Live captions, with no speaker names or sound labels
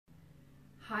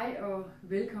Hej og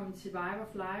velkommen til Vibe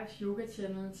of Lives Yoga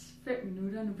Channels 5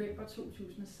 minutter november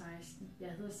 2016.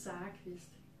 Jeg hedder Sara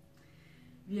Kvist.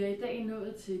 Vi er i dag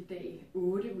nået til dag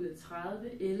 8 ud af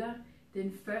 30, eller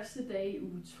den første dag i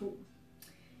uge 2.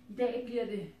 I dag bliver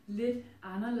det lidt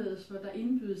anderledes, for der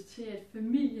indbydes til, at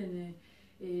familierne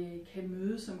kan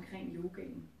mødes omkring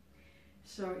yogaen.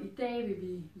 Så i dag vil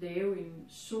vi lave en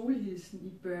solhilsen i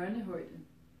børnehøjde.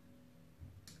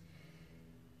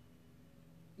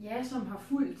 Ja, som har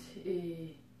fulgt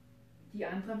de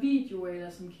andre videoer, eller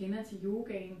som kender til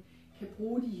yogaen, kan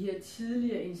bruge de her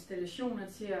tidligere installationer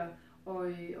til at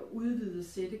udvide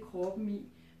sætte kroppen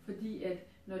i. Fordi at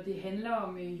når det handler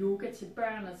om yoga til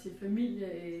børn og til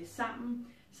familie sammen,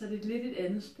 så er det lidt et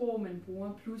andet sprog, man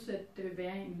bruger. Plus at der vil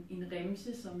være en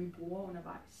remse, som vi bruger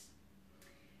undervejs.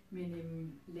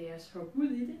 Men lad os hoppe ud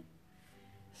i det.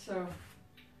 Så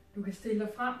du kan stille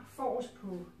dig frem forrest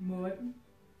på måtten.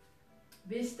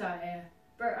 Hvis der er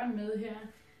børn med her,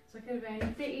 så kan det være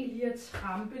en del i at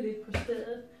trampe lidt på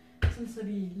stedet, sådan så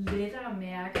vi lettere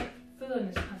mærker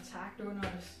føddernes kontakt under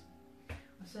os.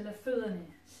 Og så lad fødderne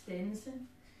standse.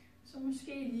 Så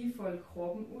måske lige folde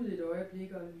kroppen ud et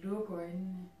øjeblik og lukke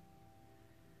øjnene.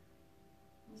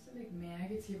 Og så læg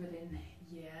mærke til, hvordan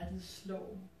hjertet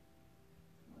slår.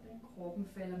 Hvordan kroppen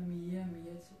falder mere og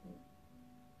mere til ro.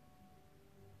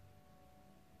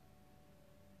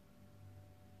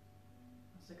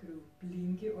 Så kan du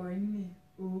blinke øjnene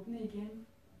åbne igen.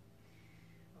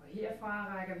 Og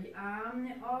herfra rækker vi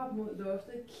armene op mod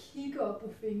loftet, kigger op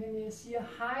på fingrene og siger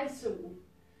hej sol.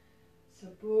 Så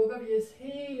bukker vi os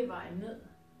hele vejen ned,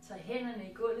 tager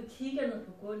hænderne i gulvet, kigger ned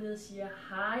på gulvet og siger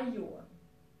hej jord.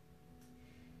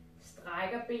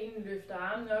 Strækker benene, løfter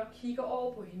armene op, kigger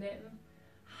over på hinanden.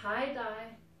 Hej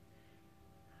dig.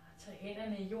 Tager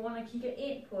hænderne i jorden og kigger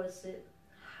ind på os selv.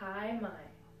 Hej mig.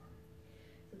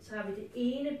 Så tager vi det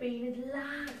ene ben et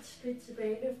langt skridt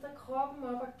tilbage, løfter kroppen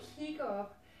op og kigger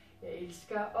op. Jeg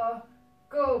elsker at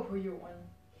gå på jorden.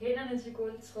 Hænderne til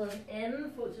gulvet, træder den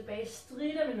anden fod tilbage,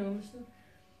 stritter med numsen.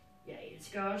 Jeg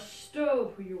elsker at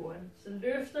stå på jorden. Så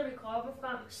løfter vi kroppen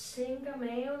frem, sænker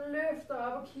maven, løfter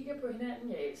op og kigger på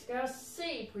hinanden. Jeg elsker at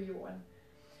se på jorden.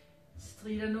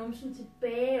 Stritter numsen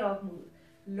tilbage op mod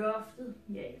loftet.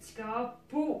 Jeg elsker at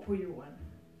bo på jorden.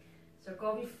 Så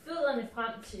går vi fødderne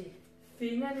frem til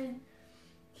fingrene,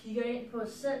 kigger ind på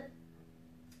os selv.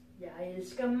 Jeg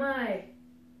elsker mig.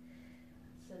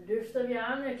 Så løfter vi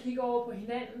armene og kigger over på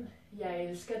hinanden. Jeg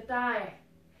elsker dig.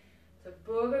 Så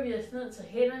bukker vi os ned, tager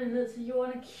hænderne ned til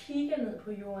jorden og kigger ned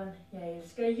på jorden. Jeg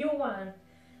elsker jorden.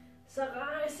 Så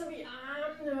rejser vi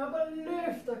armene op og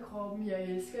løfter kroppen. Jeg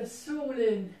elsker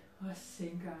solen. Og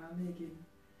sænker armene igen.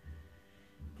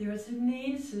 Det var til den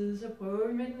ene side, så prøver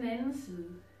vi med den anden side.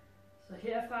 Så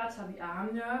herfra tager vi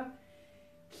armene op.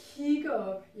 Kigger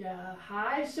op. Ja,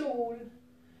 hej sol.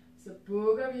 Så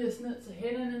bukker vi os ned, tager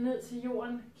hænderne ned til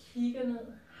jorden. Kigger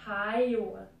ned. Hej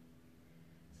jord.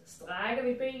 Så strækker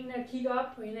vi benene og kigger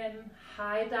op på hinanden.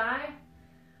 Hej dig.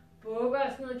 Bukker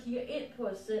os ned og kigger ind på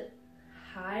os selv.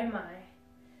 Hej mig.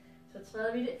 Så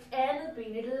træder vi det andet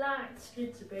ben et langt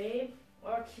skridt tilbage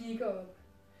og kigger op.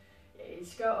 Jeg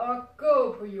elsker at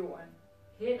gå på jorden.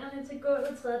 Hænderne til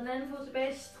gulvet, træder den anden fod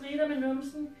tilbage, stritter med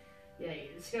numsen. Jeg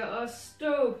elsker at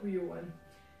stå på jorden.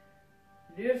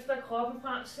 Løfter kroppen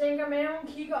frem, sænker maven,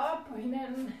 kigger op på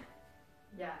hinanden.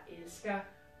 Jeg elsker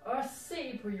at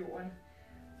se på jorden.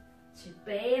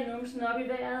 Tilbage numsen op i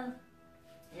vejret.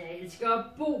 Jeg elsker at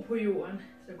bo på jorden.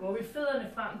 Så går vi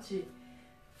fødderne frem til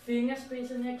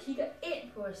fingerspidserne og kigger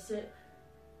ind på os selv.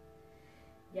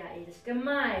 Jeg elsker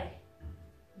mig.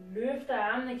 Løfter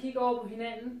armene og kigger over på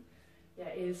hinanden.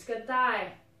 Jeg elsker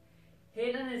dig.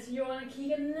 Hænderne til jorden og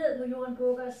kigger ned på jorden,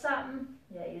 bukker os sammen.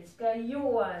 Jeg elsker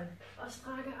jorden. Og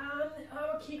strækker armene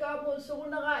op og kigger op mod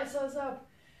solen og rejser os op.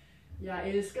 Jeg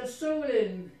elsker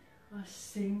solen. Og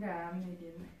sænker armene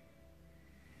igen.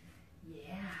 Ja.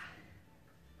 Yeah.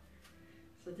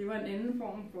 Så det var en anden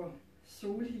form for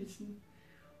solhilsen.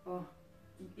 Og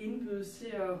I indbydes til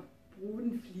at bruge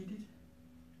den flittigt.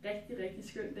 Rigtig, rigtig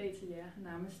skøn dag til jer.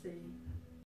 Namaste.